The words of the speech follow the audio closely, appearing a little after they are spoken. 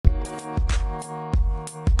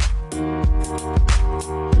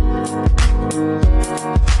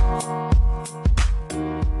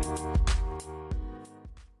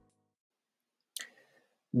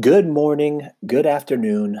Good morning, good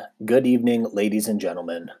afternoon, good evening, ladies and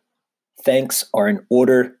gentlemen. Thanks are in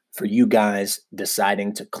order for you guys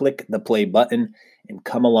deciding to click the play button and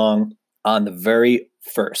come along on the very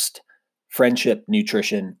first Friendship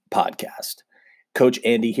Nutrition podcast. Coach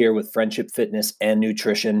Andy here with Friendship Fitness and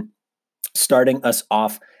Nutrition, starting us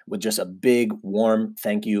off with just a big, warm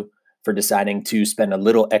thank you for deciding to spend a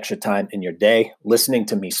little extra time in your day listening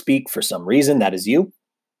to me speak for some reason. That is you.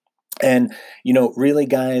 And, really,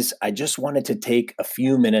 guys, I just wanted to take a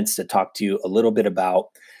few minutes to talk to you a little bit about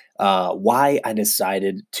why I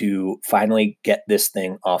decided to finally get this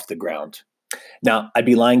thing off the ground. Now, I'd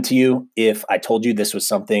be lying to you if I told you this was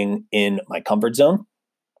something in my comfort zone.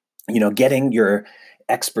 Getting your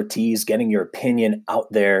expertise, getting your opinion out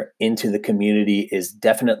there into the community is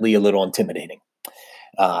definitely a little intimidating.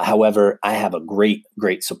 However, I have a great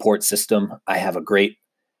support system. I have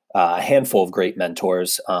a handful of great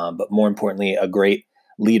mentors, but more importantly, a great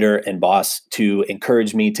leader and boss to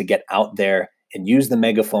encourage me to get out there and use the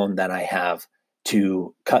megaphone that I have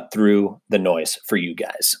to cut through the noise for you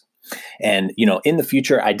guys. And, in the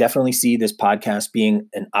future, I definitely see this podcast being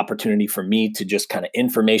an opportunity for me to just kind of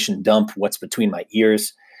information dump what's between my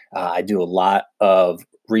ears. I do a lot of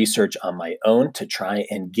research on my own to try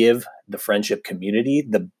and give the friendship community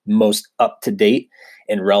the most up-to-date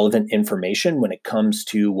and relevant information when it comes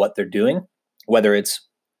to what they're doing, whether it's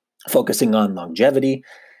focusing on longevity,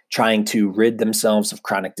 trying to rid themselves of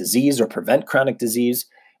chronic disease or prevent chronic disease,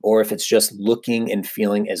 or if it's just looking and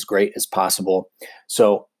feeling as great as possible.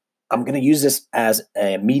 So I'm going to use this as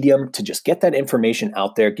a medium to just get that information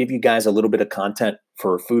out there, give you guys a little bit of content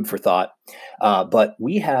for food for thought. But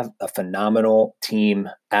we have a phenomenal team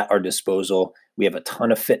at our disposal. We have a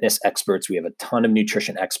ton of fitness experts. We have a ton of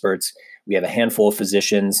nutrition experts. We have a handful of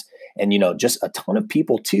physicians and, just a ton of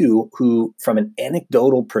people too, who from an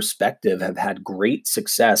anecdotal perspective have had great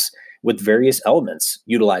success with various elements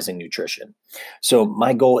utilizing nutrition. So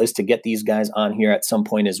my goal is to get these guys on here at some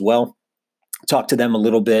point as well, talk to them a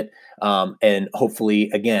little bit, and hopefully,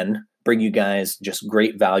 again, bring you guys just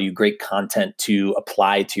great value, great content to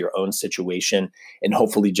apply to your own situation, and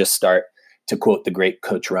hopefully just start, to quote the great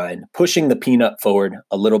Coach Ryan, pushing the peanut forward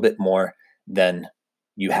a little bit more than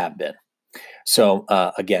you have been. So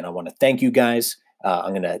again, I want to thank you guys.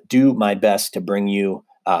 I'm going to do my best to bring you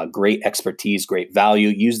great expertise, great value,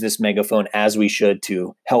 use this megaphone as we should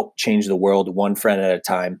to help change the world one friend at a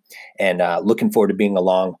time, and looking forward to being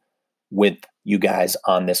along with you guys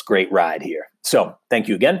on this great ride here. So thank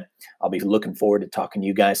you again. I'll be looking forward to talking to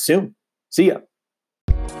you guys soon. See ya.